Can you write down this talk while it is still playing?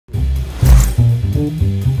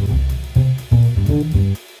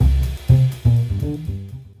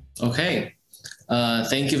Okay,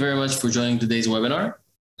 thank you very much for joining today's webinar,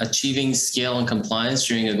 Achieving Scale and Compliance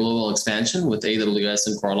During a Global Expansion with AWS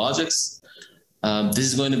and Coralogix. This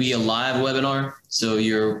is going to be a live webinar, so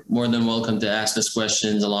you're more than welcome to ask us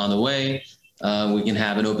questions along the way. We can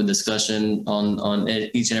have an open discussion on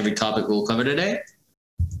each and every topic we'll cover today.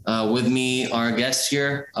 With me, our guests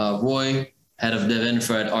here, Roy, Head of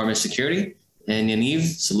DevInfra at Armis Security, and Yaniv,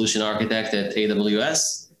 Solution Architect at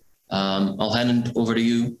AWS. I'll hand it over to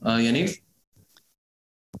you, Yaniv.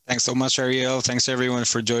 Thanks so much, Ariel. Thanks everyone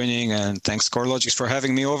for joining, and thanks Coralogix for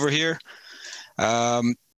having me over here.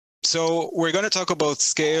 So we're going to talk about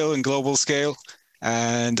scale and global scale,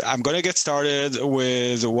 and I'm going to get started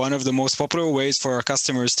with one of the most popular ways for our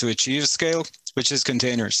customers to achieve scale, which is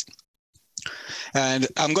containers. And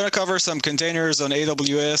I'm going to cover some containers on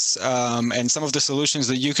AWS and some of the solutions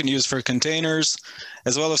that you can use for containers,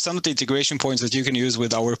 as well as some of the integration points that you can use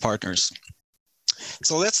with our partners.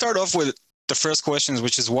 So let's start off with the first question,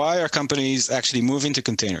 which is why are companies actually moving to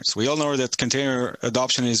containers? We all know that container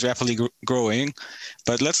adoption is rapidly growing,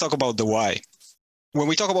 but let's talk about the why. When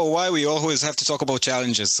we talk about why, we always have to talk about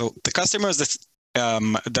challenges. So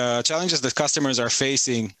the challenges that customers are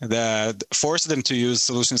facing that force them to use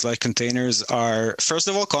solutions like containers are, first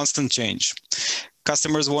of all, constant change.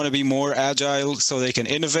 Customers want to be more agile so they can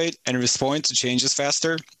innovate and respond to changes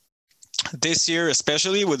faster. This year,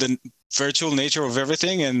 especially with the virtual nature of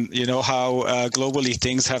everything and you know how globally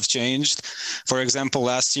things have changed. For example,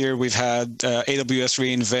 last year we've had AWS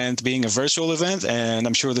reInvent being a virtual event, and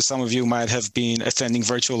I'm sure that some of you might have been attending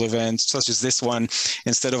virtual events such as this one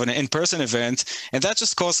instead of an in-person event. And that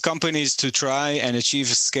just caused companies to try and achieve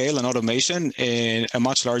scale and automation in a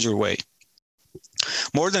much larger way.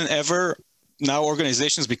 More than ever, now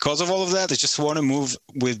organizations, because of all of that, they just want to move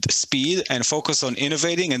with speed and focus on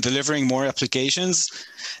innovating and delivering more applications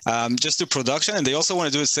just to production. And they also want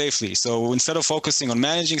to do it safely. So instead of focusing on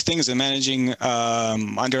managing things and managing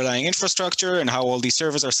underlying infrastructure and how all these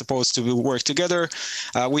servers are supposed to work together,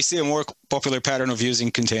 we see a more popular pattern of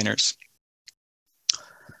using containers.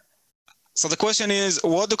 So the question is,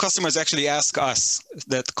 what do customers actually ask us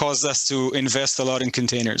that caused us to invest a lot in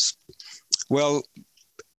containers? Well,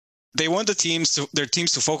 they want their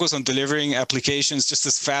teams to focus on delivering applications just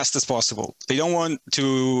as fast as possible. They don't want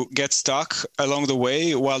to get stuck along the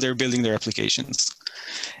way while they're building their applications.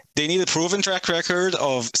 They need a proven track record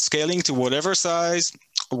of scaling to whatever size,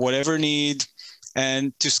 whatever need,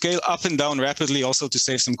 and to scale up and down rapidly also to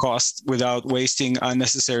save some costs without wasting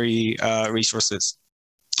unnecessary resources.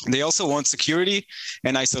 They also want security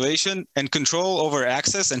and isolation and control over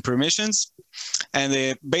access and permissions. And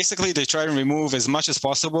they try to remove as much as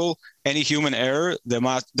possible any human error that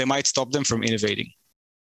might stop them from innovating.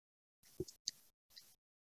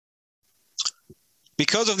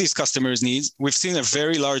 Because of these customers' needs, we've seen a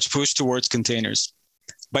very large push towards containers.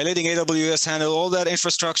 By letting AWS handle all that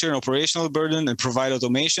infrastructure and operational burden and provide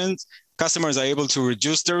automation, customers are able to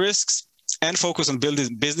reduce their risks and focus on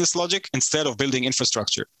building business logic instead of building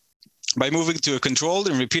infrastructure. By moving to a controlled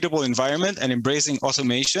and repeatable environment and embracing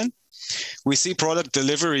automation, we see product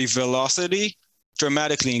delivery velocity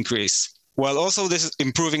dramatically increase, while also this is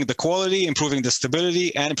improving the quality, improving the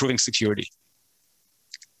stability, and improving security.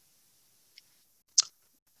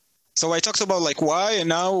 So I talked about why, and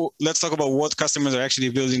now let's talk about what customers are actually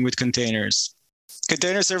building with containers.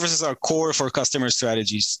 Container services are core for customer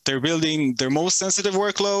strategies. They're building their most sensitive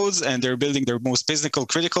workloads, and they're building their most business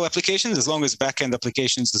critical applications, as long as backend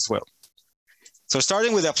applications as well. So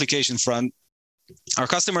starting with the application front, our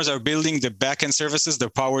customers are building the backend services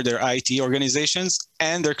that power their IT organizations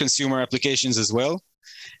and their consumer applications as well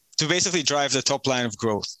to basically drive the top line of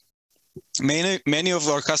growth. Many of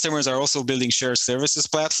our customers are also building shared services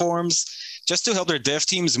platforms just to help their dev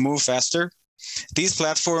teams move faster. These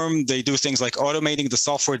platforms, they do things like automating the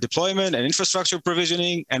software deployment and infrastructure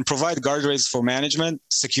provisioning and provide guardrails for management,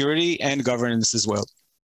 security, and governance as well.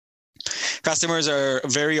 Customers are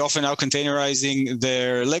very often now containerizing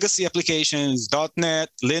their legacy applications, .NET,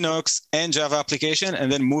 Linux, and Java application,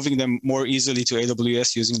 and then moving them more easily to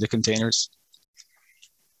AWS using the containers.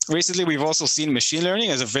 Recently, we've also seen machine learning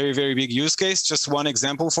as a very, very big use case. Just one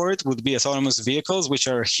example for it would be autonomous vehicles, which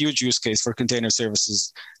are a huge use case for container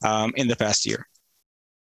services in the past year.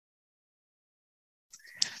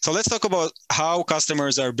 So let's talk about how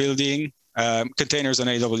customers are building containers on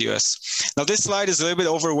AWS. Now, this slide is a little bit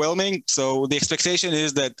overwhelming. So the expectation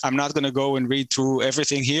is that I'm not going to go and read through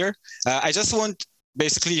everything here. I just want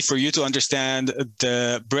basically for you to understand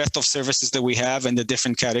the breadth of services that we have and the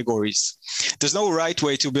different categories. There's no right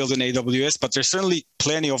way to build an AWS, but there's certainly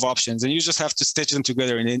plenty of options, and you just have to stitch them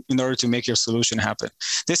together in order to make your solution happen.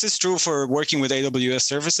 This is true for working with AWS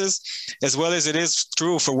services, as well as it is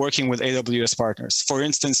true for working with AWS partners. For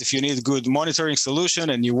instance, if you need a good monitoring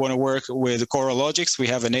solution and you want to work with Coralogix, we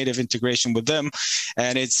have a native integration with them,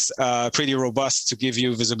 and it's pretty robust to give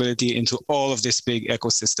you visibility into all of this big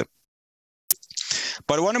ecosystem.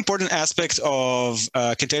 But one important aspect of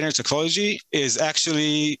container technology is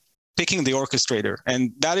actually picking the orchestrator.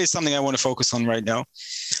 And that is something I want to focus on right now.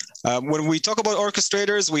 When we talk about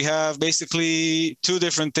orchestrators, we have basically two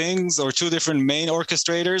different things, or two different main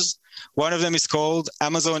orchestrators. One of them is called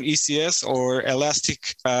Amazon ECS, or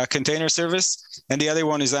Elastic Container Service. And the other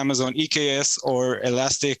one is Amazon EKS, or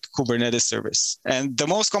Elastic Kubernetes Service. And the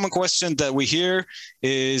most common question that we hear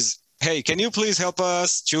is, hey, can you please help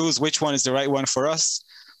us choose which one is the right one for us?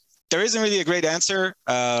 There isn't really a great answer.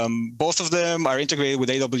 Both of them are integrated with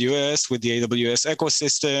AWS, with the AWS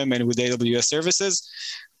ecosystem, and with AWS services.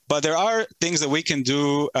 But there are things that we can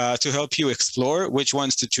do to help you explore which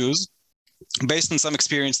ones to choose based on some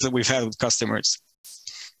experience that we've had with customers.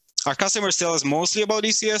 Our customers tell us mostly about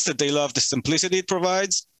ECS, that they love the simplicity it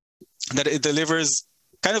provides, that it delivers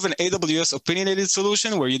kind of an AWS opinionated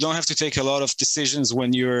solution where you don't have to take a lot of decisions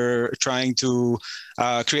when you're trying to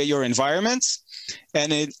create your environments.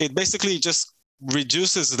 And it basically just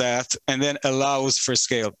reduces that and then allows for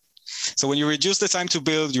scale. So when you reduce the time to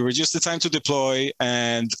build, you reduce the time to deploy,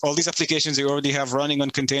 and all these applications you already have running on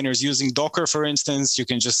containers using Docker, for instance, you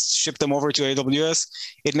can just ship them over to AWS.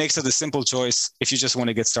 It makes it a simple choice if you just want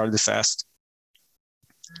to get started fast.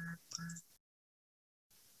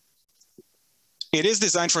 It is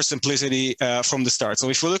designed for simplicity from the start. So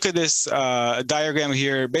if we look at this diagram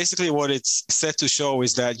here, basically what it's set to show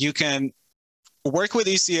is that you can work with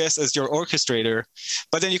ECS as your orchestrator,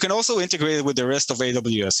 but then you can also integrate it with the rest of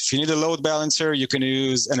AWS. If you need a load balancer, you can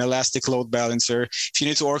use an Elastic load balancer. If you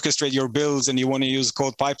need to orchestrate your builds and you want to use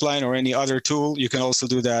Code Pipeline or any other tool, you can also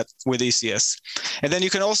do that with ECS. And then you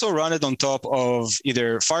can also run it on top of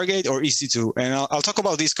either Fargate or EC2. And I'll talk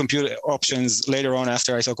about these compute options later on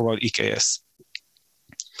after I talk about EKS.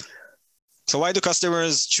 So why do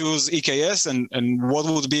customers choose EKS, and what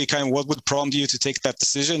would prompt you to take that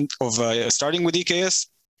decision of starting with EKS?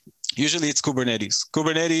 Usually it's Kubernetes.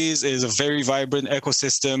 Kubernetes is a very vibrant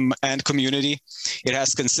ecosystem and community. It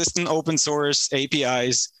has consistent open source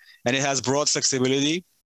APIs, and it has broad flexibility.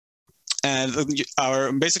 And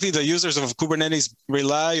basically the users of Kubernetes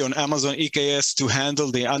rely on Amazon EKS to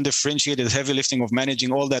handle the undifferentiated heavy lifting of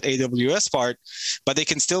managing all that AWS part, but they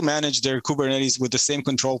can still manage their Kubernetes with the same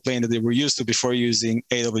control plane that they were used to before using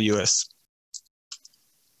AWS.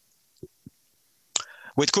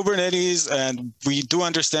 With Kubernetes, and we do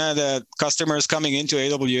understand that customers coming into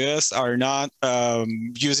AWS are not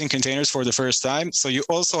using containers for the first time. So you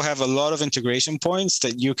also have a lot of integration points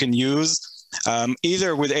that you can use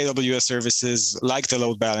either with AWS services like the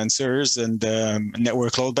load balancers and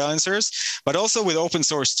network load balancers, but also with open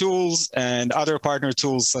source tools and other partner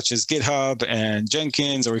tools such as GitHub and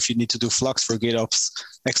Jenkins, or if you need to do Flux for GitOps,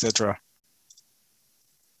 etc.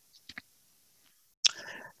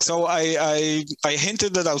 So I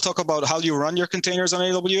hinted that I'll talk about how you run your containers on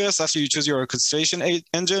AWS after you choose your orchestration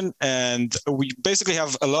engine. And we basically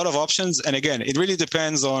have a lot of options. And again, it really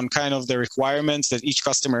depends on kind of the requirements that each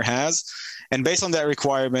customer has. And based on that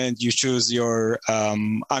requirement, you choose your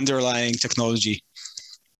underlying technology.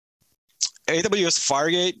 AWS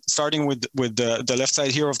Fargate, starting with the left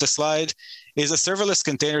side here of the slide, is a serverless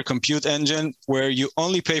container compute engine where you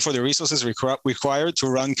only pay for the resources required to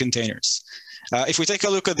run containers. If we take a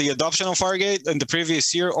look at the adoption of Fargate in the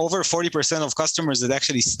previous year, over 40% of customers that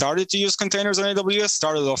actually started to use containers on AWS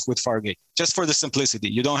started off with Fargate, just for the simplicity.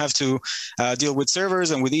 You don't have to deal with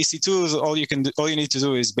servers, and with EC2s, all you need to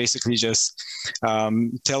do is basically just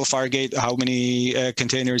tell Fargate how many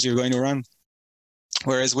containers you're going to run.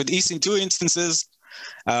 Whereas with EC2 instances,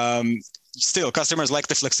 still, customers like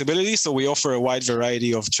the flexibility, so we offer a wide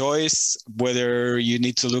variety of choice, whether you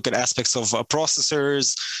need to look at aspects of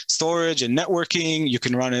processors, storage, and networking. You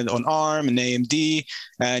can run it on ARM and AMD,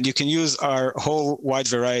 and you can use our whole wide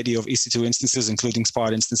variety of EC2 instances, including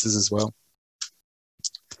Spot instances as well.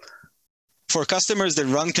 For customers that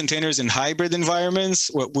run containers in hybrid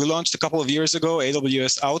environments, we launched a couple of years ago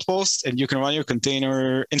AWS Outpost, and you can run your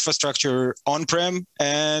container infrastructure on-prem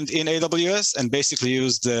and in AWS and basically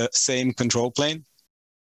use the same control plane.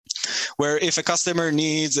 where if a customer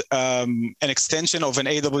needs an extension of an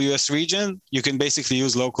AWS region, you can basically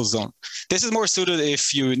use local zone. This is more suited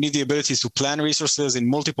if you need the ability to plan resources in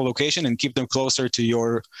multiple locations and keep them closer to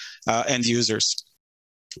your end users.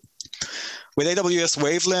 With AWS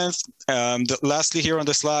Wavelength, lastly here on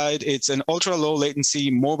the slide, it's an ultra low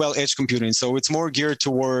latency mobile edge computing. So it's more geared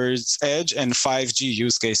towards edge and 5G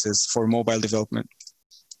use cases for mobile development.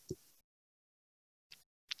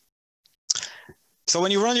 So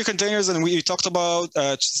when you run your containers, and we talked about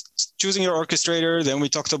choosing your orchestrator, then we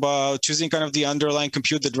talked about choosing kind of the underlying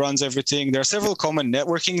compute that runs everything. There are several common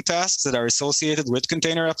networking tasks that are associated with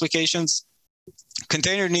container applications.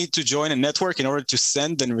 Container need to join a network in order to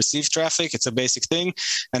send and receive traffic. It's a basic thing.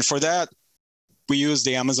 And for that, we use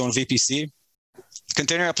the Amazon VPC.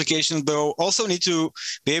 Container applications, though, also need to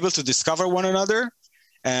be able to discover one another.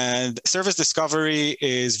 And service discovery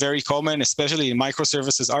is very common, especially in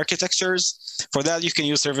microservices architectures. For that, you can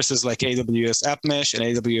use services like AWS App Mesh and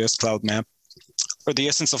AWS Cloud Map. For the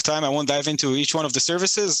essence of time, I won't dive into each one of the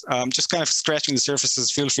services. Just kind of scratching the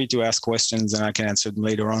surfaces. Feel free to ask questions and I can answer them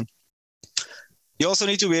later on. You also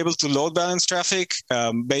need to be able to load balance traffic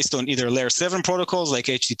based on either layer 7 protocols like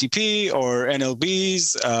HTTP or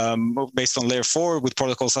NLBs based on layer 4 with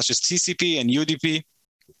protocols such as TCP and UDP.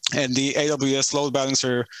 And the AWS load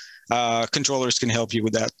balancer controllers can help you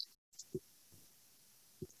with that.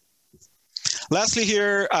 Lastly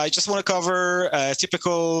here, I just want to cover a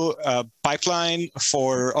typical pipeline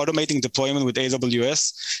for automating deployment with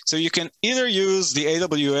AWS. So you can either use the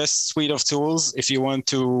AWS suite of tools if you want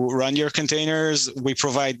to run your containers. We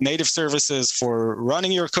provide native services for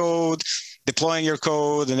running your code, deploying your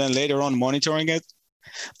code, and then later on monitoring it.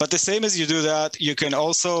 But the same as you do that, you can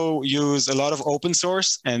also use a lot of open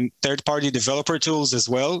source and third-party developer tools as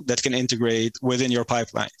well that can integrate within your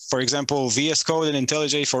pipeline. For example, VS Code and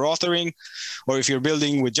IntelliJ for authoring, or if you're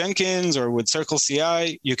building with Jenkins or with Circle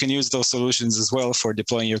CI, you can use those solutions as well for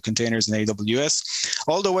deploying your containers in AWS,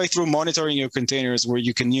 all the way through monitoring your containers where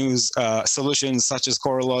you can use solutions such as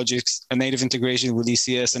Coralogix, a native integration with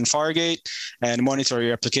ECS and Fargate, and monitor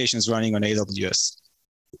your applications running on AWS.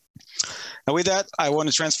 And with that, I want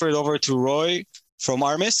to transfer it over to Roy from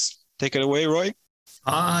Armis. Take it away, Roy.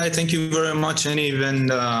 Hi, thank you very much, Aniv, and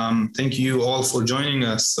thank you all for joining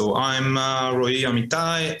us. So I'm Roy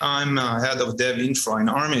Amitay. I'm head of DevInfra in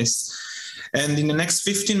Armis. And in the next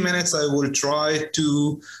 15 minutes, I will try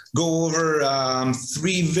to go over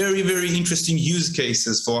 3 very, very interesting use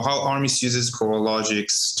cases for how Armis uses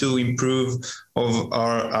Coralogix to improve of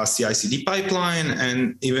our CI/CD pipeline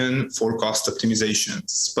and even for cost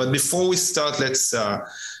optimizations. But before we start, let's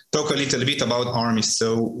talk a little bit about Armis.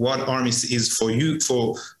 So what Armis is for you,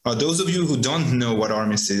 for those of you who don't know what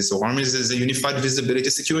Armis is. So Armis is a unified visibility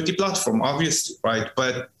security platform, obviously, right?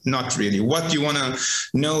 But not really. What you want to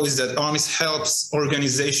know is that Armis helps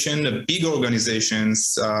big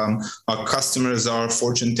organizations. Our customers are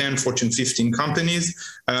Fortune 10, Fortune 15 companies.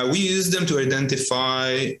 We use them to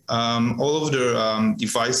identify all of their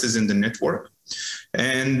devices in the network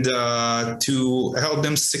and to help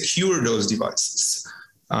them secure those devices.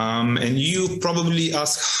 And you probably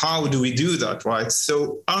ask, how do we do that, right?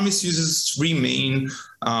 So Armis uses 3 main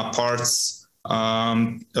parts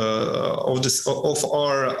of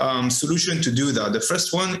our solution to do that. The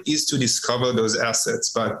first one is to discover those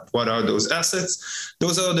assets. But what are those assets?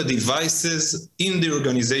 Those are the devices in the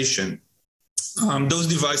organization. Those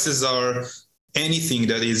devices are anything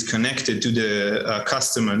that is connected to the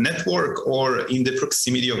customer network or in the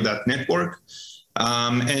proximity of that network.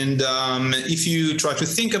 If you try to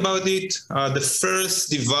think about it, the first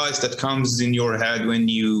device that comes in your head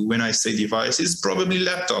when I say device is probably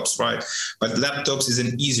laptops, right? But laptops is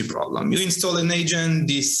an easy problem. You install an agent.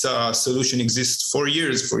 This solution exists for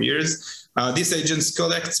years. This agent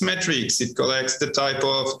collects metrics. It collects the type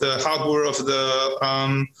of the hardware of the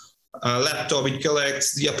laptop. It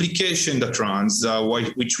collects the application that runs,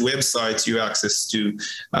 which websites you access to.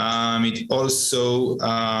 It also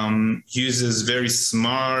uses very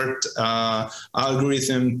smart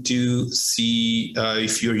algorithm to see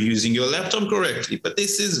if you're using your laptop correctly. But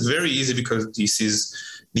this is very easy because this is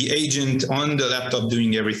the agent on the laptop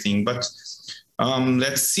doing everything. But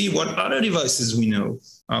let's see what other devices we know.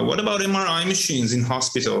 What about MRI machines in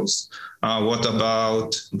hospitals? What about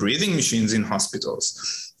breathing machines in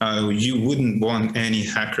hospitals? You wouldn't want any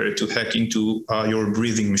hacker to hack into your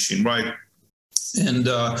breathing machine, right? And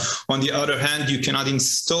on the other hand, you cannot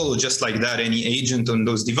install just like that any agent on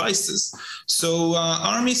those devices. So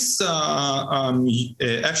Armis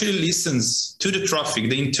actually listens to the traffic,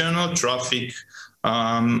 the internal traffic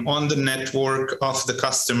on the network of the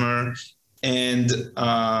customer, And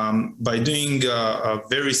by doing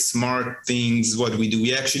very smart things, what we do,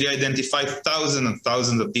 we actually identify thousands and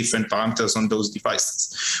thousands of different parameters on those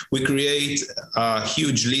devices. We create a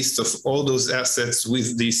huge list of all those assets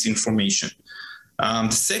with this information. The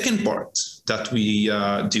second part that we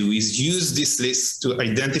do is use this list to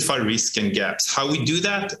identify risk and gaps. How we do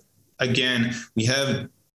that? Again, we have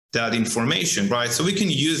that information, right? So we can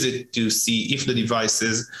use it to see if the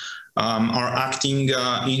devices are acting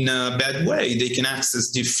in a bad way. They can access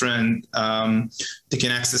different, they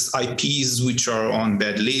can access IPs which are on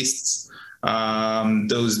bad lists.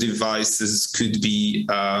 Those devices could be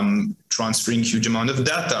transferring huge amount of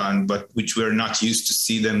data, but which we're not used to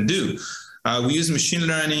see them do. We use machine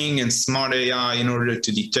learning and smart AI in order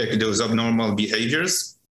to detect those abnormal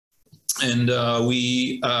behaviors. And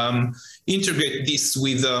we integrate this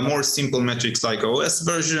with more simple metrics like OS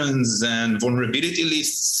versions and vulnerability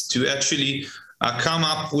lists to actually come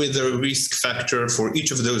up with a risk factor for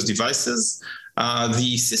each of those devices.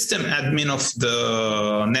 The system admin of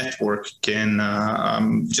the network can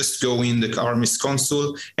just go in the Armis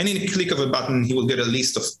console, and in a click of a button, he will get a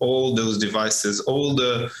list of all those devices, all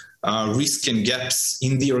the risk and gaps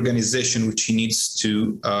in the organization which he needs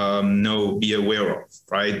to be aware of,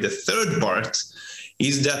 right? The third part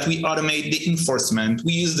is that we automate the enforcement.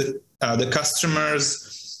 We use the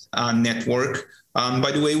customer's network.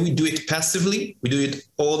 By the way, we do it passively. We do it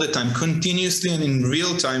all the time, continuously, and in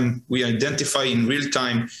real time. We identify in real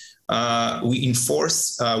time. We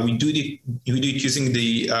enforce. We do it using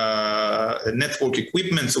the network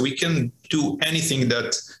equipment, so we can do anything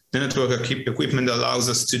that the network equipment allows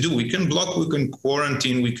us to do. We can block, we can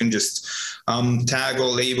quarantine, we can just tag or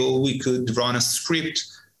label. We could run a script.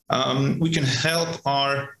 We can help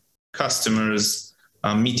our customers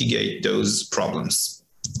mitigate those problems.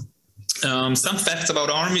 Some facts about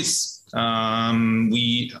Armis.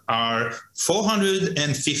 We are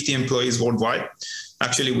 450 employees worldwide.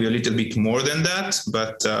 Actually, we're a little bit more than that,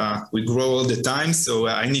 but we grow all the time, so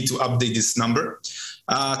I need to update this number.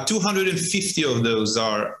 250 of those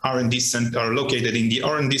are R&D center, are located in the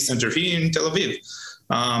R&D center here in Tel Aviv.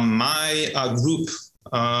 My group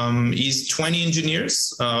is 20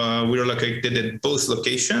 engineers. We are located at both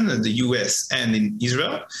locations, in the US and in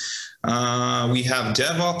Israel. We have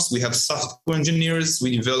DevOps, we have software engineers.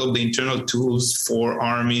 We develop the internal tools for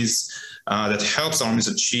Armis that helps Armis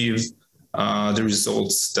achieve the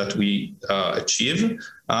results that we achieve.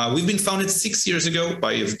 We've been founded 6 years ago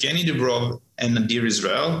by Evgeny Dubrov and Nadir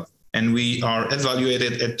Israel, and we are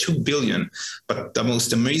evaluated at 2 billion. But the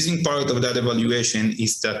most amazing part of that evaluation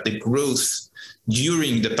is that the growth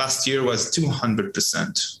during the past year was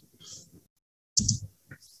 200%.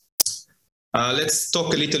 Let's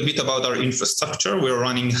talk a little bit about our infrastructure. We're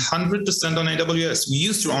running 100% on AWS. We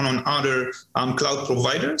used to run on other cloud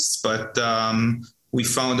providers, but we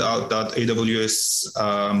found out that AWS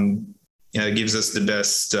gives us the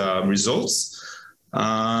best results.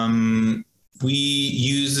 We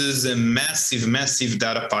use a massive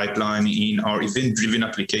data pipeline in our event-driven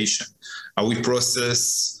application. We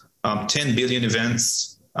process 10 billion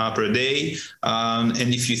events per day.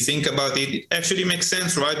 And if you think about it, it actually makes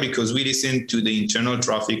sense, right? Because we listen to the internal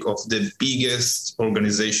traffic of the biggest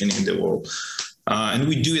organization in the world. And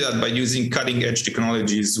we do that by using cutting-edge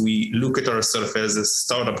technologies. We look at ourselves as a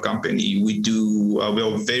startup company. We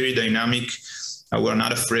are very dynamic. We're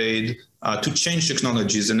not afraid to change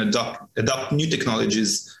technologies and adopt new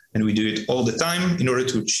technologies. And we do it all the time in order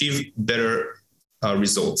to achieve better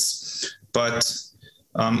results. But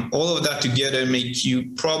all of that together make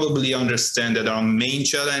you probably understand that our main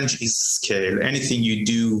challenge is scale. Anything you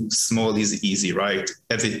do small is easy, right?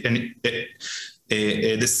 The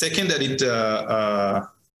second that it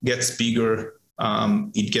gets bigger,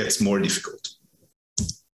 it gets more difficult.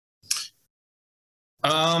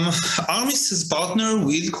 Armis has partnered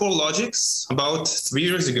with Coralogix about 3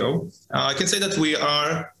 years ago. I can say that we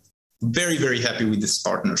are very happy with this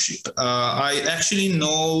partnership. I actually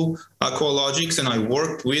know Coralogix, and I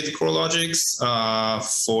worked with Coralogix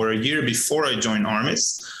for a year before I joined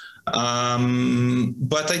Armis.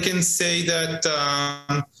 But I can say that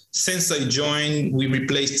since I joined, we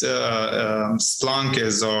replaced Splunk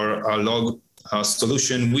as our log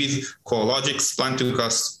solution with Coralogix. Splunk took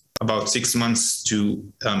us about 6 months to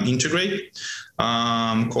integrate.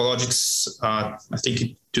 Coralogix, I think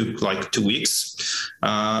it took like 2 weeks.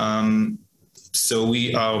 So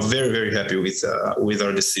we are very happy with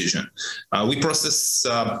our decision. We process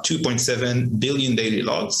 2.7 billion daily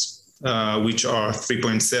logs, which are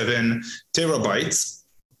 3.7 terabytes.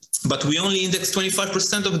 But we only index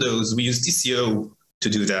 25% of those. We use TCO to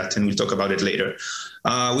do that, and we'll talk about it later.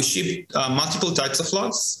 We ship multiple types of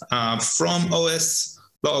logs, from OS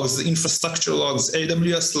logs, infrastructure logs,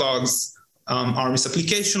 AWS logs, Armis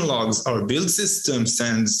application logs, our build system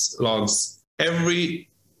sends logs. Every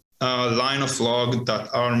line of log that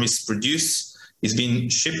Armis produce is being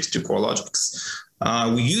shipped to Coralogix.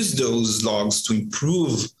 We use those logs to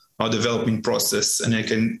improve our development process, and I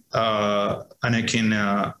can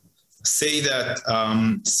say that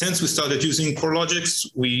since we started using Coralogix,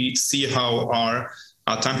 we see how our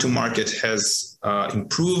time to market has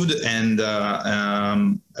improved, and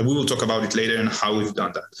we will talk about it later and how we've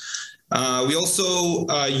done that. We also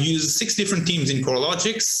use 6 different teams in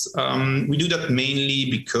Coralogix. We do that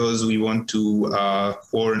mainly because we want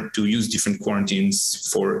to use different quarantines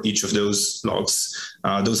for each of those logs.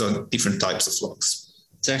 Those are different types of logs.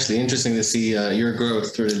 It's actually interesting to see your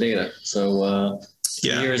growth through the data. So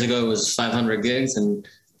 2 years ago it was 500 gigs, and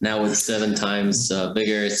now it's 7 times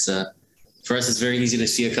bigger. It's for us, it's very easy to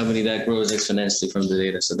see a company that grows exponentially from the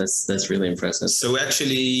data. So that's really impressive. So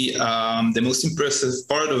actually, the most impressive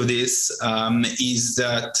part of this is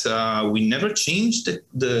that we never changed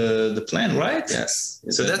the plan, right? Yes.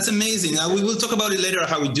 So that's amazing. We will talk about it later,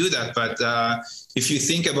 how we do that. But if you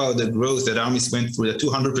think about the growth that Armis went through, the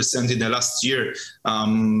 200% in the last year,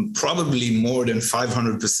 probably more than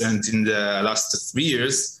 500% in the last 3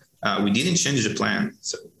 years, we didn't change the plan.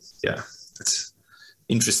 So yeah, that's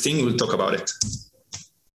interesting. We'll talk about it.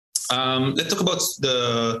 Let's talk about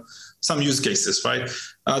some use cases, right?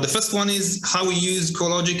 The first one is how we use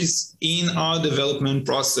Coralogix in our development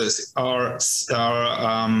process. Our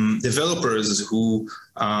developers who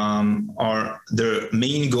their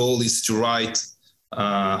main goal is to write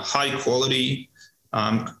high quality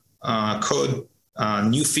code,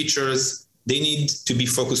 new features. They need to be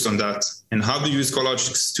focused on that. And how do you use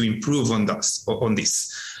Coralogix to improve on this?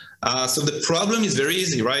 So the problem is very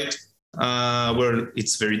easy, right? Where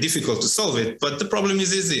it's very difficult to solve it, but the problem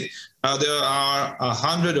is easy. There are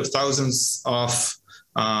hundreds of thousands of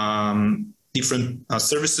different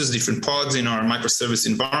services, different pods in our microservice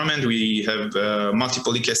environment. We have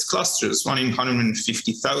multiple EKS clusters, running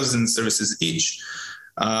 150,000 services each.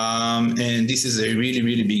 And this is a really,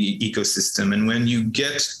 really big ecosystem. And when you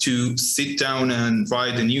get to sit down and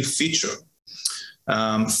write a new feature,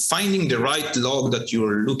 finding the right log that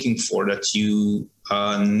you're looking for, that you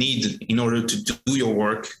need in order to do your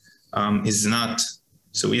work, is not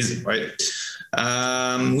so easy, right?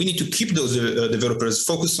 We need to keep those developers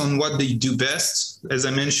focused on what they do best, as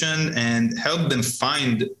I mentioned, and help them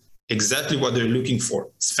find exactly what they're looking for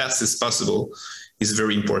as fast as possible is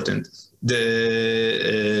very important.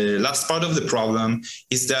 The last part of the problem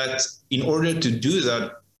is that in order to do that,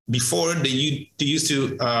 before they used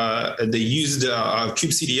kubectl, they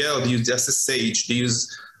used SSH, they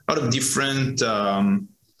used a lot of different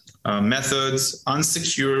methods,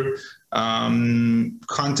 unsecure,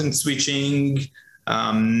 content switching,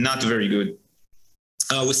 not very good.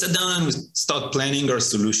 We sat down and we started planning our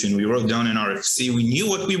solution. We wrote down an RFC. We knew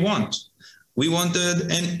what we want. We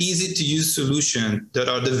wanted an easy-to-use solution that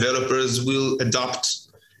our developers will adopt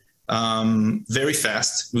very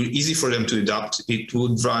fast, easy for them to adopt. It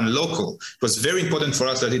would run local. It was very important for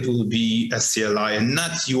us that it will be a CLI and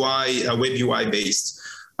not UI, web UI based,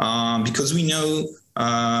 because we know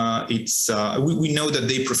we know that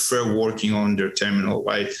they prefer working on their terminal,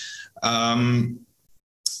 right?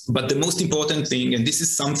 But the most important thing, and this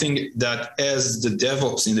is something that as the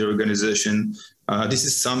DevOps in the organization, this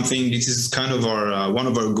is kind of our one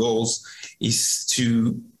of our goals, is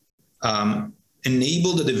to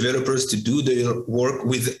enable the developers to do their work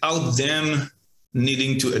without them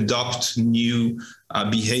needing to adopt new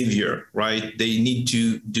behavior, right? They need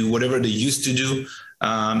to do whatever they used to do,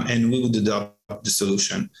 and we would adopt the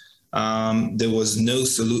solution. There was no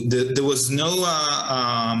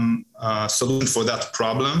solution for that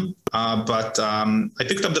problem, but I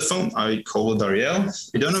picked up the phone. I called Ariel.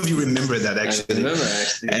 I don't know if you remember that, actually. I remember,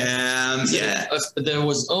 actually. And yeah. There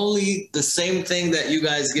was only the same thing that you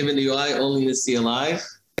guys give in the UI, only the CLI.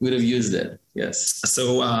 We would have used it, yes.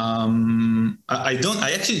 So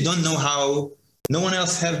I actually don't know how. No one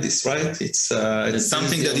else have this, right? It's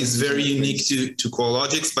something that is very unique to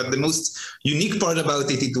Coralogix, but the most unique part about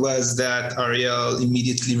it was that Ariel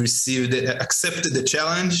immediately accepted the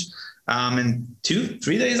challenge, and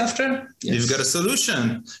 2-3 days after, We've got a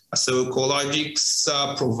solution. So Coralogix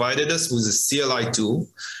provided us with a CLI tool.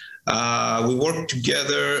 We worked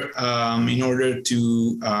together in order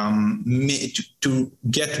to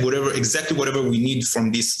get exactly whatever we need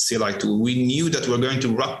from this CLI tool. We knew that we're going to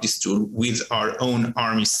wrap this tool with our own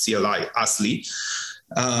Armis CLI, Asli.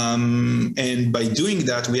 And by doing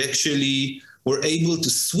that, we actually we're able to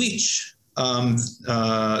switch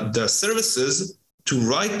the services to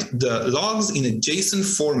write the logs in a JSON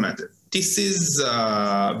format. This is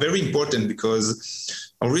very important because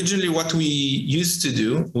originally what we used to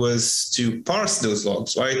do was to parse those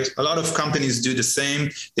logs, right? A lot of companies do the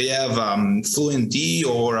same. They have FluentD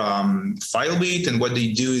or FileBit, and what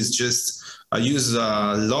they do is just use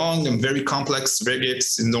long and very complex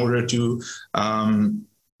regex in order to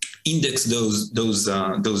index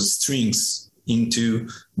those strings into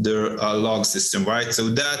their log system, right? So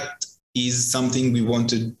that is something we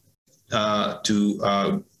wanted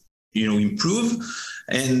to improve,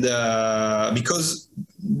 and because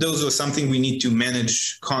those are something we need to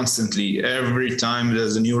manage constantly. Every time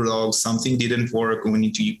there's a new log, something didn't work, we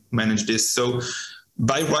need to manage this. So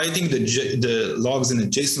by writing the logs in a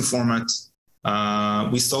JSON format,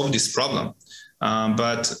 we solve this problem.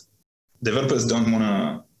 But developers don't want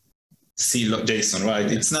to see JSON,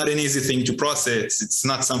 right? It's not an easy thing to process. It's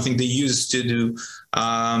not something they used to do.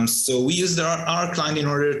 So we used our client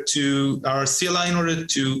our CLI in order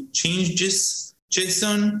to change this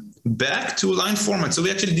JSON back to line format. So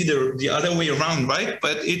we actually did the other way around, right?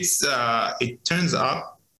 But it turns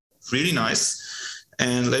out really nice.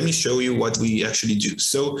 And let me show you what we actually do.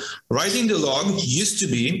 So writing the log used to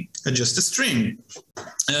be just a string.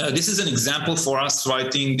 This is an example for us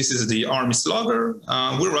writing. This is the Armis logger.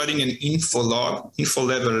 We're writing an info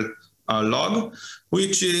level log,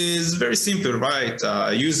 which is very simple, right?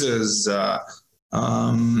 Users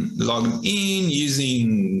log in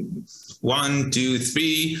using 1, 2,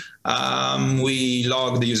 3. We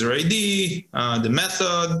log the user ID, the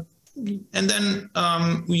method, and then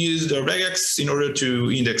we use the regex in order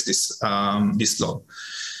to index this log.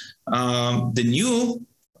 The new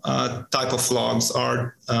type of logs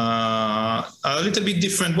are a little bit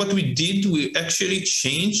different. What we did, we actually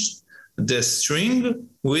changed the string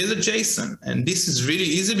with a JSON. And this is really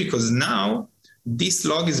easy because now this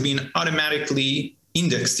log is being automatically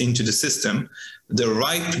indexed into the system the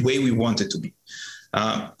right way we want it to be.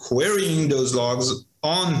 Querying those logs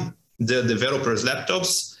on the developers'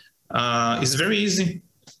 laptops is very easy.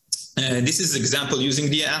 This is an example using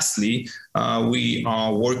the Astley.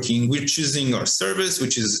 We're choosing our service,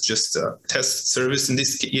 which is just a test service in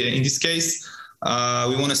this case.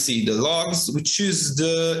 We want to see the logs. We choose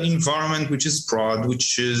the environment, which is prod,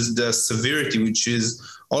 which is the severity, which is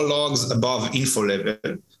all logs above info level.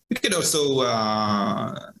 We could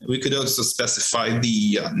also specify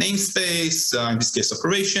the namespace, in this case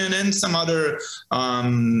operation, and some other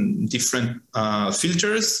different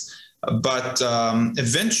filters. But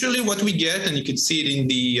eventually what we get, and you can see it in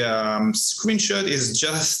the screenshot, is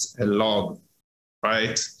just a log,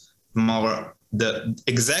 right?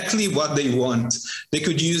 Exactly what they want. They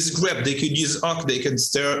could use grep, they could use awk, they could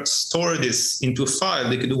store this into a file,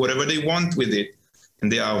 they could do whatever they want with it.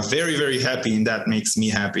 And they are very, very happy, and that makes me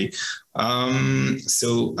happy.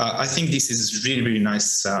 So I think this is really, really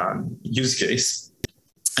nice use case.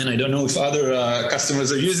 And I don't know if other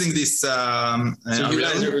customers are using this. So you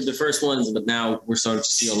guys are the first ones, but now we're starting to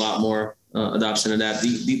see a lot more adoption of that.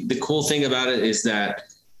 The cool thing about it is that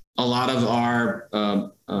a lot of our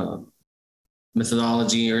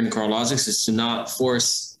methodology here in Coralogix is to not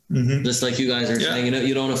force, just like you guys are saying,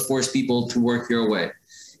 you don't want to force people to work your way.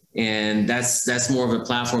 And that's more of a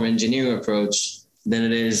platform engineering approach than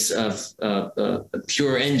it is of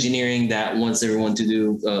pure engineering that wants everyone to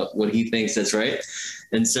do what he thinks that's right.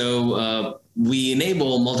 And so we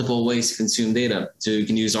enable multiple ways to consume data. So you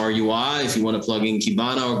can use our UI if you want to plug in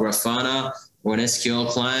Kibana or Grafana or an SQL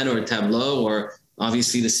client or a Tableau or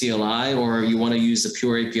obviously the CLI, or you want to use a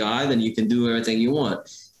pure API, then you can do everything you want.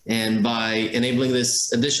 And by enabling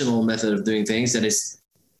this additional method of doing things that is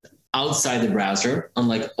outside the browser,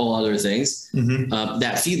 unlike all other things,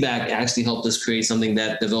 that feedback actually helped us create something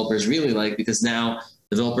that developers really like, because now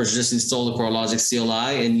developers just install the Coralogix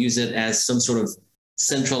CLI and use it as some sort of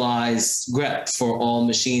centralized grep for all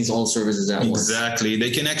machines, all services at once. Exactly.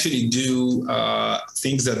 They can actually do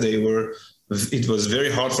things that it was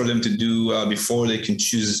very hard for them to do before. They can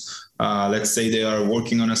choose, let's say they are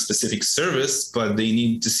working on a specific service, but they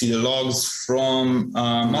need to see the logs from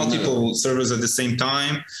multiple servers at the same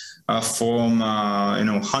time, from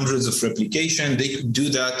hundreds of replication. They could do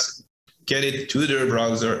that, get it to their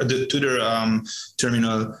browser, to their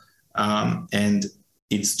terminal, and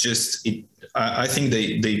it's just I think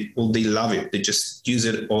they love it. They just use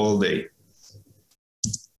it all day.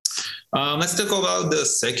 Let's talk about the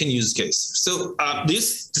second use case. So the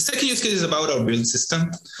second use case is about our build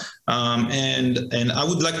system, and I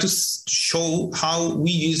would like to show how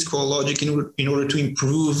we use Coralogix in order to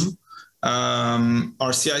improve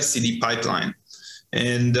our CI/CD pipeline.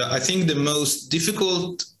 And I think the most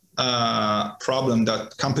difficult problem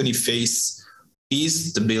that company face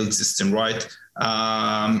is the build system, right?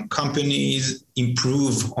 Companies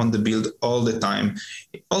improve on the build all the time.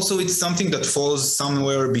 Also, it's something that falls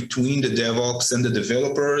somewhere between the DevOps and the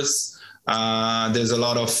developers. There's a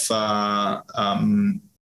lot of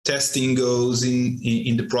testing goes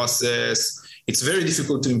in the process. It's very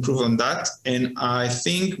difficult to improve on that. And I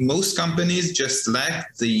think most companies just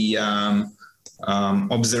lack the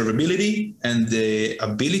observability and the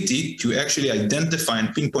ability to actually identify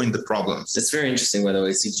and pinpoint the problems. That's very interesting, by the way.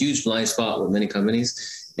 It's a huge blind spot with many companies.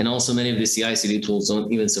 And also many of the CI/CD tools don't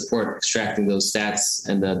even support extracting those stats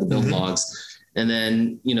and the build logs. And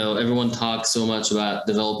then, you know, everyone talks so much about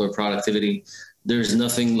developer productivity. There's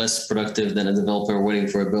nothing less productive than a developer waiting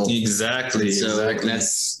for a build. Exactly. So exactly.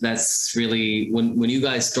 that's really, when you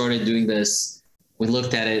guys started doing this, we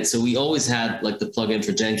looked at it. So we always had like the plugin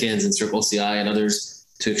for Jenkins and CircleCI and others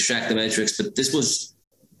to extract the metrics. But this was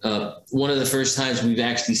one of the first times we've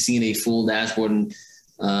actually seen a full dashboard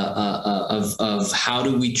of how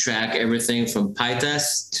do we track everything from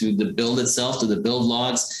PyTest to the build itself, to the build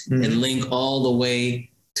logs, and link all the way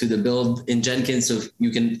to the build in Jenkins, so you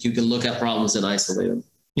can look at problems and isolate them.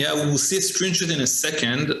 Yeah, we'll see a screenshot in a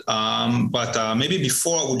second, but maybe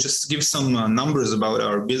before I will just give some numbers about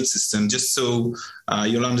our build system, just so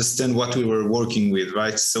you'll understand what we were working with,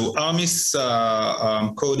 right? So Armis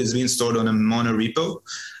code is being stored on a monorepo.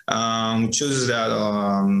 We chose that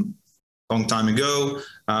long time ago,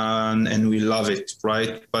 and we love it,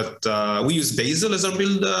 right? But we use Bazel as our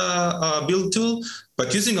build tool.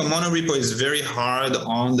 But using a monorepo is very hard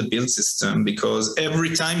on the build system because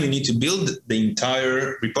every time you need to build the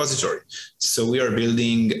entire repository. So we are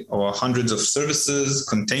building hundreds of services,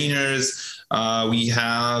 containers. We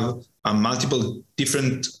have multiple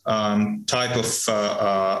different type of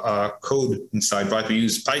code inside, right? We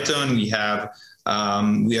use Python, we have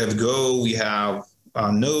Go, we have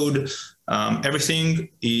Node. Everything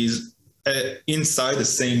is inside the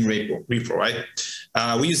same repo, right?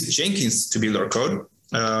 We use Jenkins to build our code.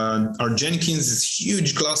 Our Jenkins is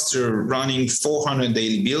huge cluster running 400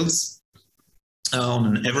 daily builds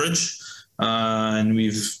on an average, and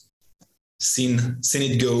we've seen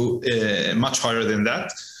it go much higher than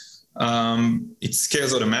that. It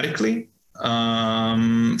scales automatically.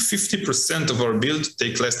 50% of our build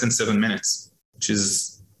take less than 7 minutes, which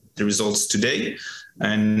is the results today.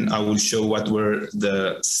 And I will show what were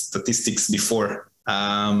the statistics before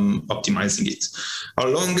optimizing it. Our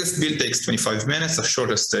longest build takes 25 minutes, our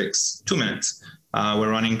shortest takes 2 minutes. We're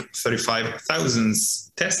running 35,000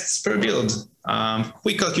 tests per build.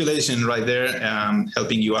 Quick calculation right there,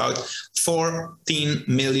 helping you out. 14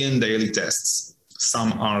 million daily tests.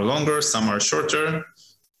 Some are longer, some are shorter,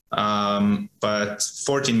 but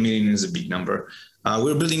 14 million is a big number.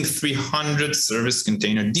 We're building 300 service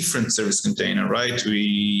container, different service container, right?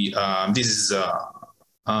 This is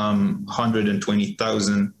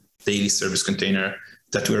 120,000 daily service container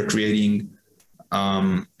that we're creating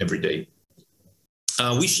every day.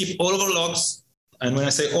 We ship all of our logs. And when I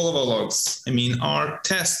say all of our logs, I mean our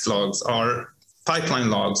test logs, our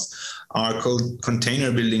pipeline logs, our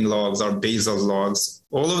container building logs, our Bazel logs.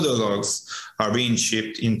 All of the logs are being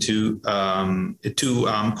shipped into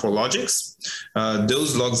Coralogix.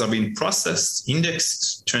 Those logs are being processed,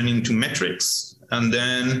 indexed, turned into metrics. And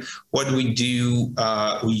then what we do,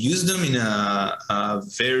 we use them in a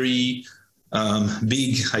very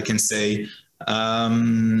big, I can say,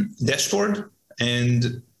 dashboard.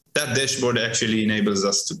 And that dashboard actually enables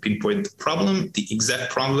us to pinpoint the problem, the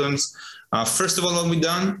exact problems. First of all, what we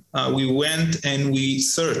done, we went and we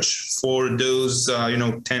searched for those,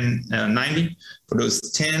 1090, for those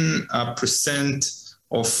 10%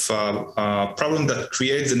 of problem that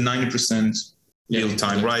creates a 90% yield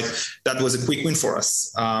time, right? That was a quick win for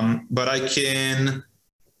us. But I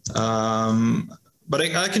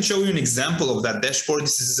can show you an example of that dashboard.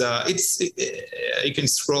 This is, you can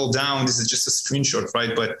scroll down. This is just a screenshot,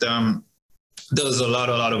 right? But there's a lot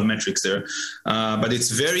of metrics there, but it's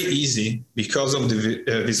very easy because of the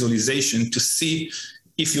visualization to see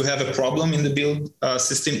if you have a problem in the build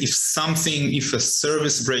system, if a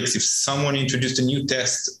service breaks, if someone introduced a new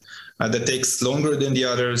test that takes longer than the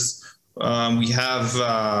others. We have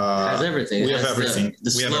everything. We have everything.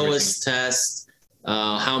 The slowest test,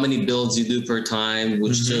 how many builds you do per time,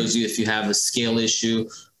 which shows you if you have a scale issue.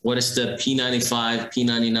 What is the P95,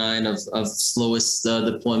 P99 of slowest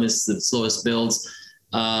deployments, the slowest builds?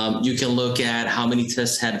 You can look at how many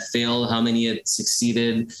tests had failed, how many had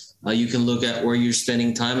succeeded. You can look at where you're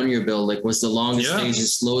spending time on your build, like what's the longest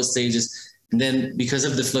stages, slowest stages. And then because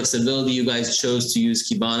of the flexibility, you guys chose to use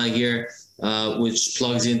Kibana here. which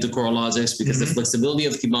plugs into Coralogix because the flexibility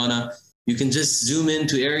of Kibana, you can just zoom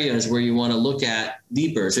into areas where you want to look at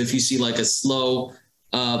deeper. So if you see like a slow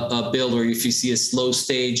build, or if you see a slow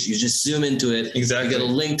stage, you just zoom into it. Exactly. You get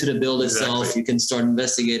a link to the build itself. You can start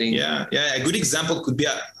investigating. Yeah. A good example could be,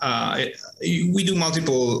 we do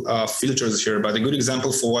multiple filters here, but a good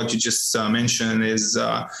example for what you just mentioned is,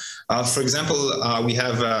 for example, we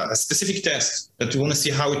have a specific test that we want to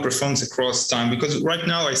see how it performs across time, because right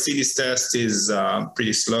now I see this test is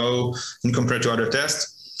pretty slow in compared to other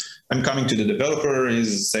tests. I'm coming to the developer,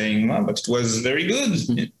 is saying, well, but it was very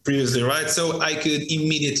good previously, right? So I could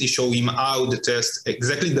immediately show him how the test,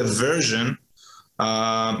 exactly the version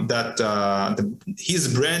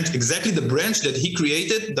his branch, exactly the branch that he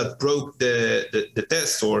created that broke the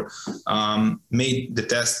test or made the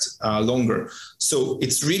test longer. So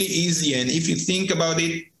it's really easy. And if you think about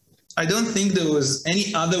it, I don't think there was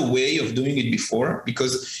any other way of doing it before,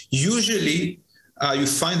 because usually you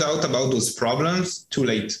find out about those problems too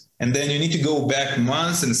late. And then you need to go back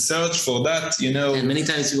months and search for that, And many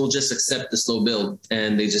times people just accept the slow build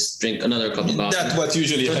and they just drink another cup of coffee. That's what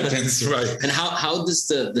usually happens, right? And how does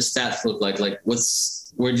the stats look like? Like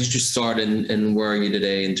where did you start and where are you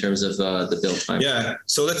today in terms of the build time? Yeah,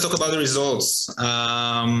 so let's talk about the results.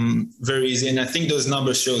 Very easy. And I think those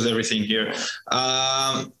numbers shows everything here.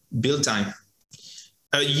 Build time.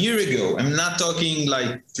 A year ago, I'm not talking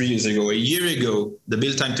like 3 years ago, a year ago, the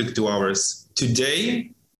build time took 2 hours.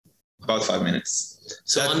 Today, about 5 minutes.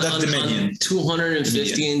 So that's the median. On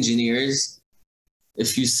 250 engineers,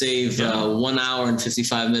 if you save 1 hour and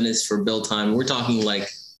 55 minutes for build time, we're talking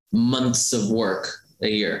like months of work a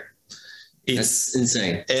year. That's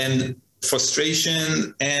insane. And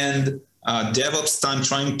frustration and DevOps time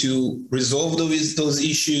trying to resolve those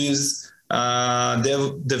issues.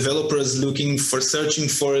 Developers searching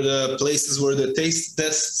for the places where the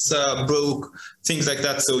tests broke, things like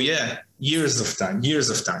that. So yeah, years of time.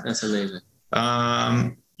 That's amazing.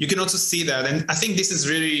 You can also see that, and I think this is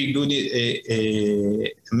really good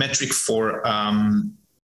a metric for a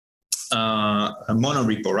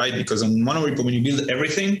monorepo, right? Because on monorepo, when you build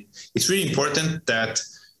everything, it's really important that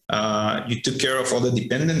you took care of all the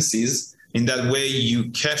dependencies. In that way, you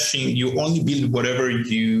only build whatever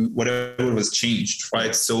was changed,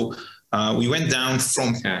 right? So we went down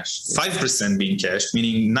from 5% being cached,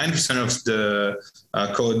 meaning 9% of the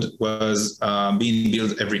code was being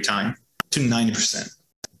built every time, to 90%.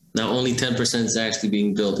 Now only 10% is actually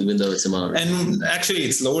being built, even though it's a monorepo. And actually,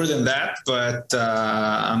 it's lower than that, but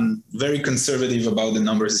I'm very conservative about the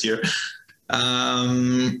numbers here.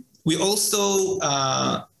 We also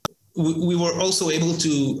we were also able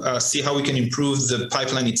to see how we can improve the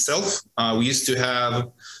pipeline itself. We used to have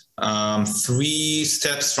 3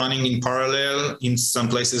 steps running in parallel in some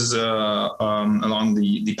places along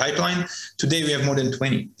the pipeline. Today, we have more than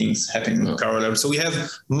 20 things happening in parallel. So we have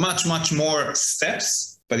much, much more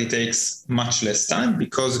steps, but it takes much less time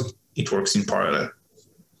because it works in parallel.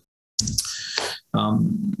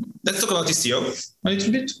 Let's talk about TCO a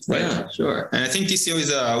little bit. Right? Yeah, sure. And I think TCO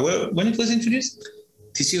is when it was introduced?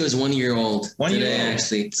 TCO is 1 year old today,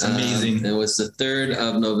 actually. It's amazing. It was the 3rd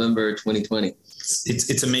of November, 2020.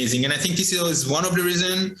 It's amazing. And I think TCO is one of the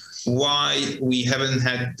reasons why we haven't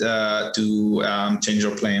had to change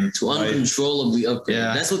our plan. To uncontrollably upgrade.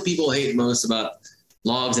 Yeah. That's what people hate most about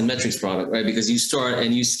logs and metrics product, right? Because you start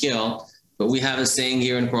and you scale, but we have a saying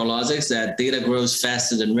here in Coralogix that data grows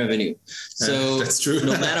faster than revenue. So that's true.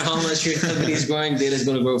 No matter how much your company is growing, data is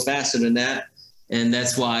going to grow faster than that. And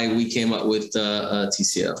that's why we came up with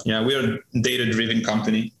TCO. Yeah, we are a data-driven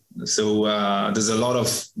company. So there's a lot of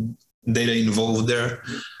data involved there.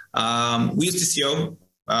 We use TCO.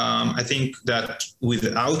 I think that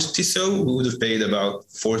without TCO, we would have paid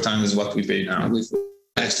about 4 times what we pay now.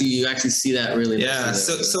 You actually see that really. Yeah.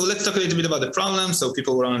 So let's talk a little bit about the problem so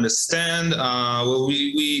people will understand. Well,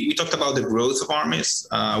 we talked about the growth of Armis.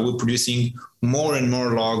 We're producing more and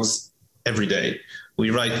more logs every day. We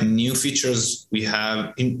write new features. We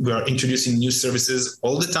are introducing new services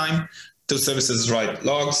all the time. Those services write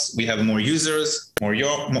logs. We have more users, more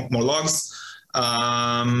logs,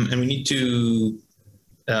 and we need to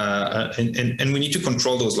and we need to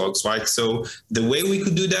control those logs, right? So the way we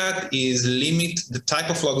could do that is limit the type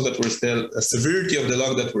of logs that the severity of the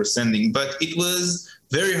log that we're sending. But it was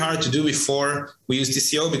very hard to do before we used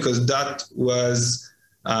TCO because that was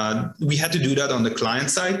we had to do that on the client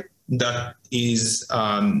side. That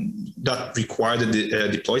required a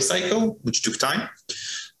deploy cycle, which took time.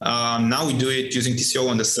 Now we do it using TCO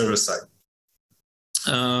on the server side.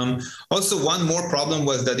 Also, one more problem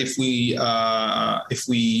was that if we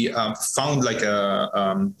found like a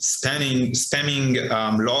spamming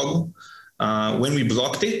log, when we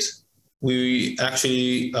blocked it, we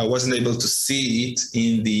actually wasn't able to see it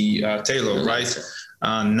in the tail log, right?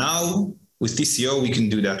 Now with TCO, we can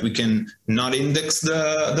do that. We can not index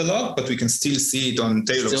the log, but we can still see it on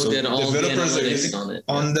tail log. So developers are using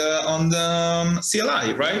on the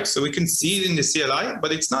CLI, right? So we can see it in the CLI,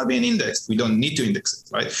 but it's not being indexed. We don't need to index it,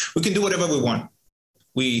 right? We can do whatever we want.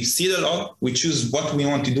 We see the log, we choose what we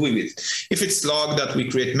want to do with it. If it's log that we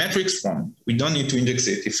create metrics from, we don't need to index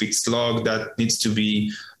it. If it's log that needs to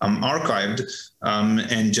be archived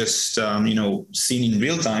and just seen in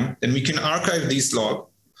real time, then we can archive this log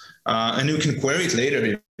and we can query it later,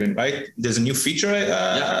 even, right? There's a new feature.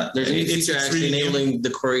 There's a new feature actually enabling the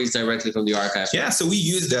queries directly from the archive. Yeah, so we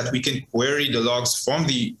use that. We can query the logs from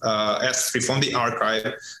the S3, from the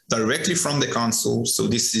archive, directly from the console. So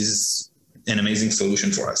this is an amazing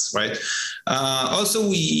solution for us, right? Also,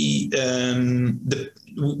 we had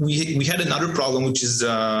another problem, which is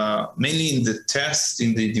mainly in the test,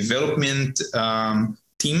 in the development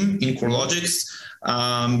team in Coralogix,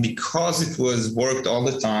 because it was worked all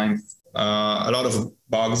the time. A lot of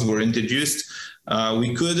bugs were introduced.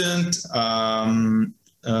 We couldn't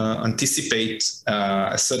anticipate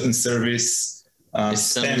a certain service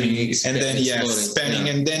spamming, and then spamming,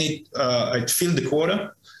 and then it filled the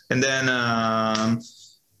quota. And then,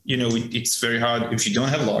 it's very hard if you don't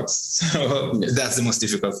have logs. So that's the most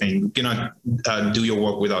difficult thing. You cannot do your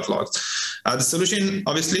work without logs. The solution,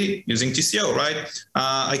 obviously, using TCO, right?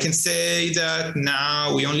 I can say that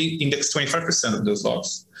now we only index 25% of those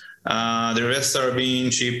logs. The rest are being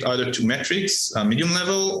shipped either to metrics, medium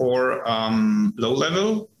level, or low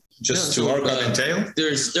level, just to archive and tail.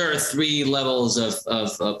 There are 3 levels of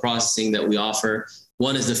processing that we offer.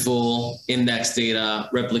 One is the full index data,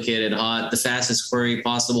 replicated hot, the fastest query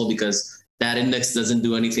possible, because that index doesn't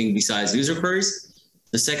do anything besides user queries.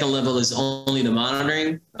 The second level is only the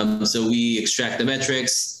monitoring. So we extract the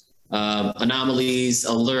metrics, anomalies,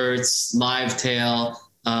 alerts, live tail,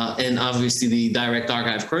 and obviously the direct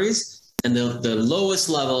archive queries. And the lowest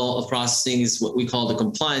level of processing is what we call the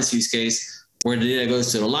compliance use case, where the data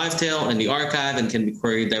goes to the live tail and the archive and can be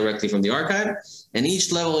queried directly from the archive. And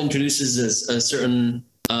each level introduces a certain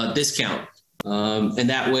discount. And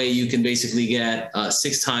that way you can basically get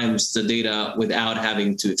 6 times the data without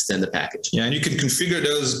having to extend the package. Yeah, and you can configure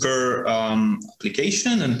those per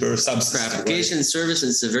application and per subsystem. Per application, right? Service,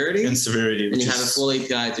 and severity. And severity. And you have a full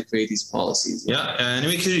API to create these policies. Yeah, and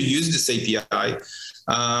we can use this API.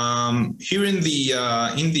 Here in the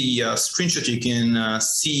screenshot, you can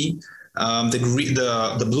see the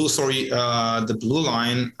blue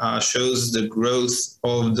line shows the growth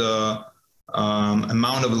of the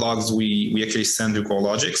amount of logs we actually send to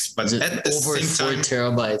Coralogix, but at the over same 4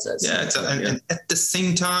 terabytes. And at the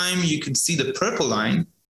same time, you can see the purple line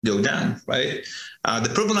go down, right?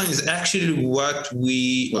 The purple line is actually what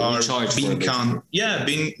we are being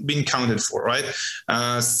counted for, right?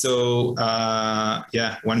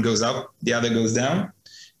 One goes up, the other goes down.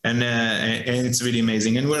 And it's really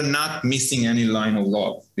amazing. And we're not missing any line of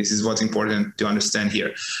log. This is what's important to understand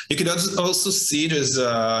here. You could also see there's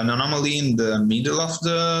an anomaly in the middle of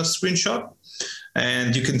the screenshot.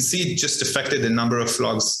 And you can see it just affected the number of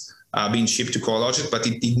logs being shipped to Coralogix, but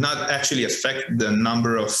it did not actually affect the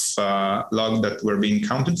number of logs that were being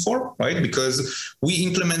counted for, right? Because we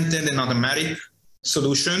implemented an automatic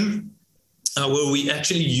solution where we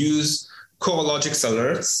actually use Coralogix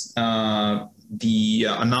alerts, the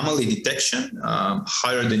anomaly detection,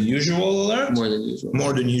 higher than usual alert, more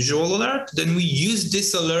than usual alert. Then we use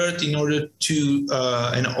this alert in order to,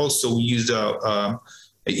 and also we use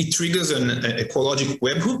it triggers a Coralogix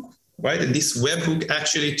webhook, right? And this webhook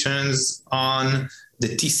actually turns on the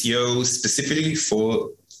TCO specifically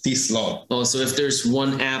for this log. Oh, so if there's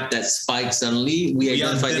one app that spikes suddenly, we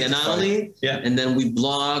identify the anomaly, and then we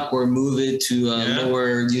block or move it to a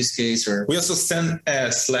lower use case. Or we also send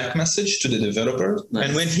a Slack message to the developer,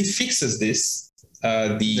 and when he fixes this,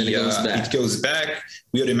 it goes back.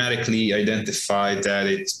 We automatically identify that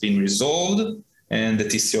it's been resolved and the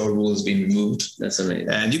TCO rule has been removed. That's amazing.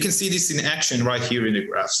 And you can see this in action right here in the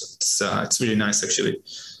graph. So it's really nice, actually.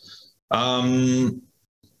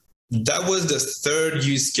 That was the third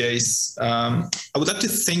use case. I would like to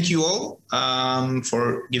thank you all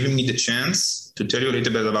for giving me the chance to tell you a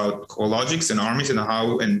little bit about Coralogix and Armis and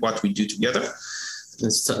how and what we do together.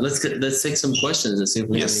 Let's take some questions and see if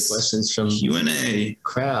we have any questions from Q&A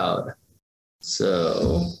crowd.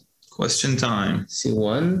 So question time. See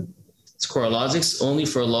one. Is Coralogix only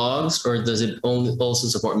for logs, or does it also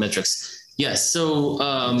support metrics? Yes. So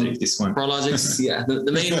take this one. Coralogix,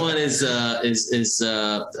 the main one is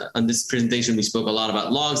on this presentation we spoke a lot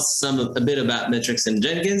about logs, a bit about metrics and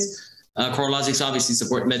Jenkins. Coralogix obviously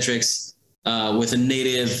support metrics with a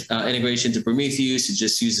native integration to Prometheus. You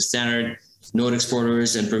just use the standard node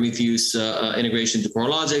exporters and Prometheus integration to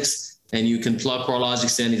Coralogix, and you can plug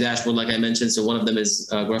Coralogix to any dashboard, like I mentioned. So one of them is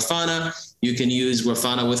Grafana. You can use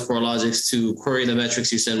Grafana with Coralogix to query the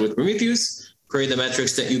metrics you send with Prometheus, query the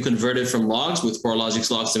metrics that you converted from logs with Coralogix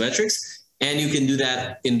logs to metrics, and you can do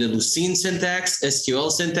that in the Lucene syntax, SQL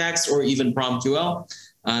syntax, or even PromQL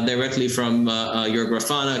directly from your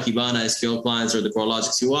Grafana, Kibana, SQL clients, or the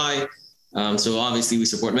Coralogix UI. So obviously we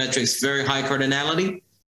support metrics, very high cardinality,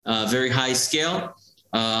 very high scale,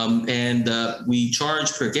 and we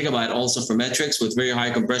charge per gigabyte also for metrics with very high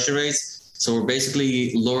compression rates. So we're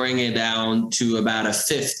basically lowering it down to about a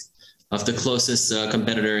fifth of the closest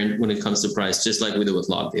competitor when it comes to price, just like we do with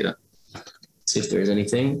log data. Let's see if there's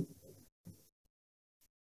anything.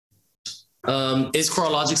 Is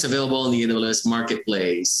Coralogix available in the AWS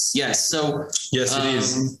marketplace? Yes. So yes, it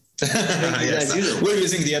is. Yes. We're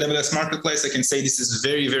using the AWS marketplace. I can say this is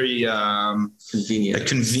very, very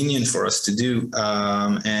convenient for us to do,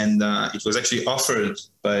 and it was actually offered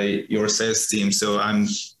by your sales team. So I'm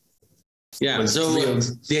So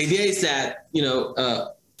the idea is that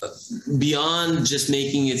beyond just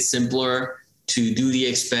making it simpler to do the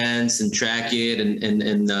expense and track it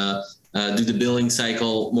and do the billing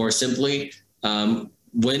cycle more simply,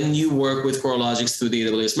 when you work with Coralogix through the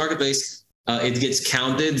AWS marketplace, it gets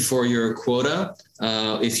counted for your quota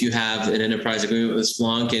if you have an enterprise agreement with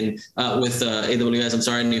Splunk and with AWS,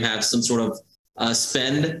 and you have some sort of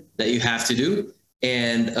spend that you have to do.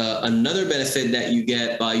 And another benefit that you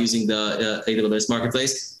get by using the AWS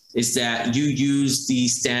marketplace is that you use the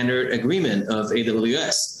standard agreement of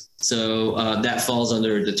AWS. So that falls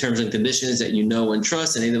under the terms and conditions that you know and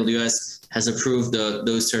trust, and AWS has approved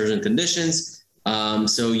those terms and conditions.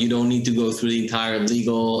 So you don't need to go through the entire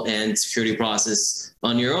legal and security process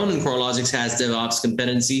on your own. And Coralogix has DevOps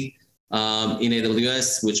competency in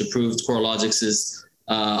AWS, which approved Coralogix's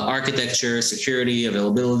architecture, security,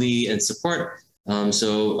 availability, and support.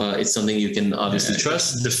 So it's something you can obviously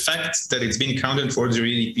trust. The fact that it's been counted for the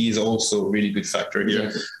EDP is also a really good factor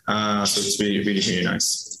here. Yeah. So it's really, really, really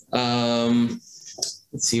nice.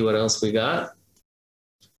 Let's see what else we got.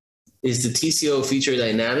 Is the TCO feature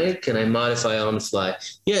dynamic? Can I modify on the fly?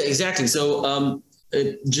 Yeah, exactly. So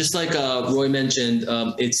just like Roy mentioned,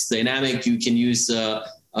 it's dynamic. You can use the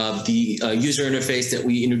user interface that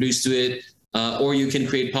we introduced to it, or you can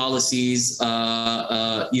create policies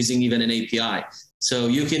using even an API. So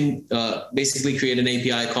you can basically create an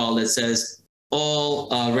API call that says all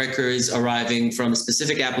records arriving from a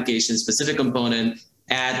specific application, specific component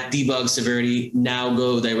at debug severity now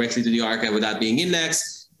go directly to the archive without being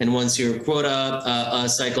indexed. And once your quota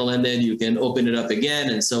cycle ended, you can open it up again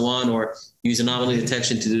and so on, or use anomaly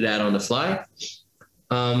detection to do that on the fly.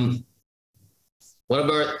 What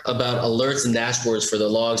about alerts and dashboards for the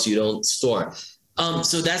logs you don't store?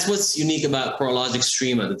 So that's what's unique about Coralogix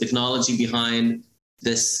Streama. The technology behind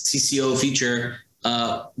this TCO feature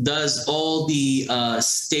does all the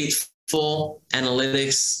stateful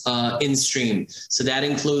analytics in stream. So that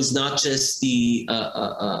includes not just the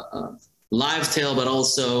live tail, but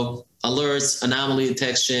also alerts, anomaly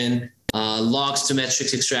detection, logs to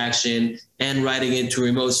metrics extraction, and writing it to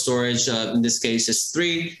remote storage, in this case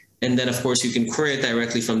S3. And then, of course, you can query it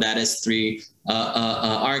directly from that S3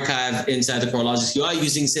 archive inside the Coralogix UI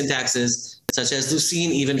using syntaxes such as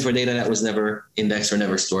Lucene, even for data that was never indexed or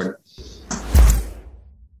never stored.